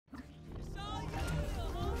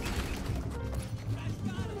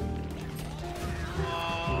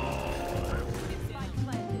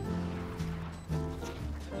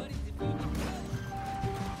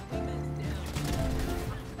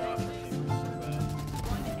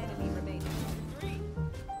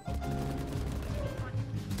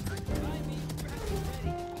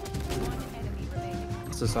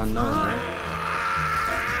this unknown, right?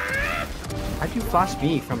 How'd you flash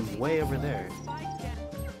me from way over there?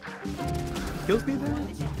 Kills me there?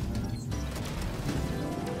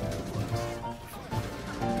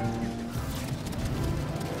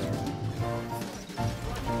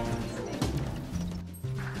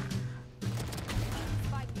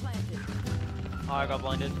 Oh, I got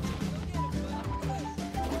blinded.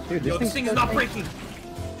 Dude, Yo, this thing is not breaking!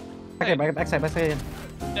 Okay, backside.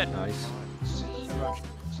 Dead. Nice.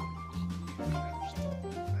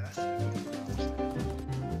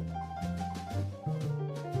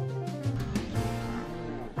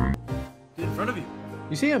 Dude, in front of you.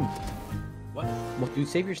 You see him? What? Well, dude,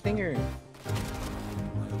 save your stinger.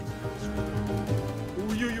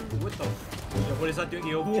 Ooh, you. What the? Yo, what is that doing?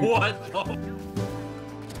 Yo, what the?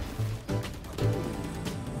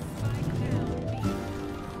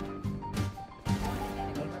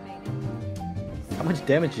 How much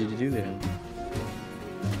damage did you do to him?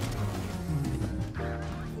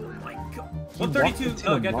 Oh my god. 132.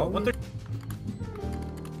 Oh, Gecko. 130.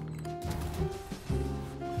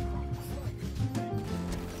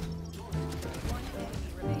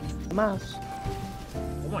 Mouse.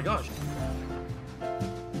 Oh my gosh.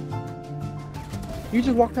 You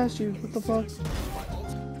just walked past you. What the fuck?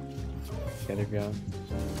 Get it, go.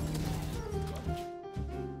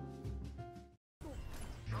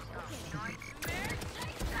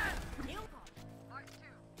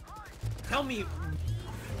 Tell me.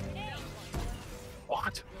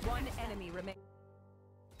 What? One enemy remains.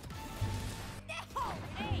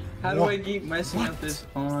 How do I keep messing up this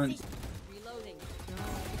pawn? Reloading.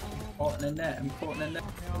 Caught in the net, I'm caught in the net.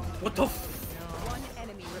 What the? One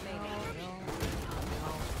enemy remaining.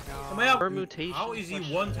 Am I out? Permutation. How is he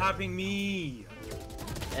one tapping me?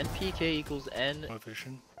 NPK equals N.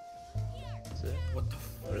 Motivation. That's it. What the?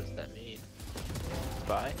 What does that mean?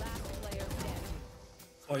 Bye. Last player standing.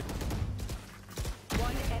 Oh,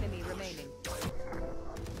 One enemy remaining.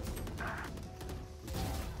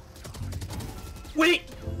 wait!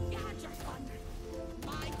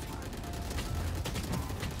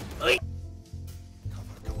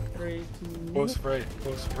 Close right,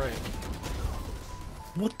 close right.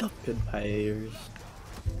 What the vampires?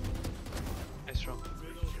 Nice strong.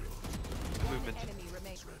 Movement. Enemy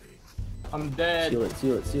remaining. I'm dead.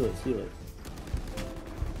 Seal it.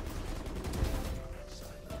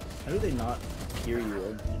 How do they not hear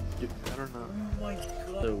you? I don't know. Oh my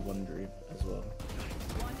god. So wondering as well.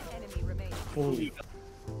 One enemy remaining. Holy.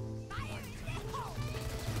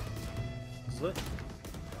 Slit.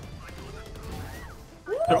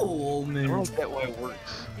 Oh I man. don't get why it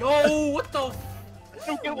works. No, what the? I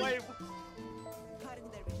don't get why it works.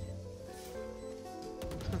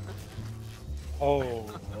 Oh.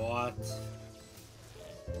 What?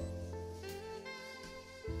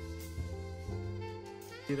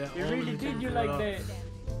 You really did you like that?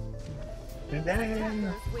 Win.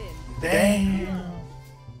 Damn.